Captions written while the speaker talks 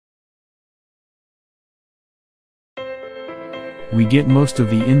We get most of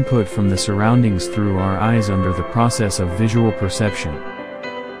the input from the surroundings through our eyes under the process of visual perception.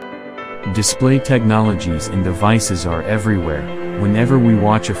 Display technologies and devices are everywhere. Whenever we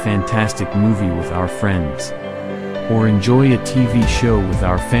watch a fantastic movie with our friends, or enjoy a TV show with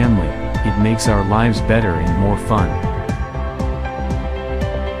our family, it makes our lives better and more fun.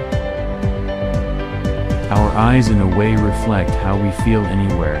 Our eyes in a way reflect how we feel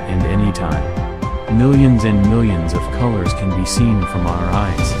anywhere and anytime. Millions and millions of colors can be seen from our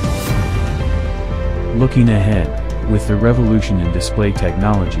eyes. Looking ahead, with the revolution in display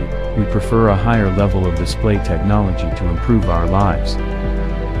technology, we prefer a higher level of display technology to improve our lives.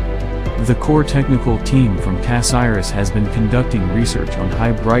 The core technical team from CASIRIS has been conducting research on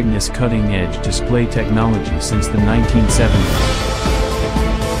high-brightness cutting-edge display technology since the 1970s.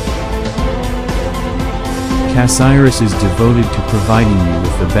 CASIRIS is devoted to providing you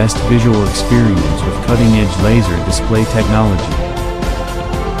with the best visual experience with cutting-edge laser display technology.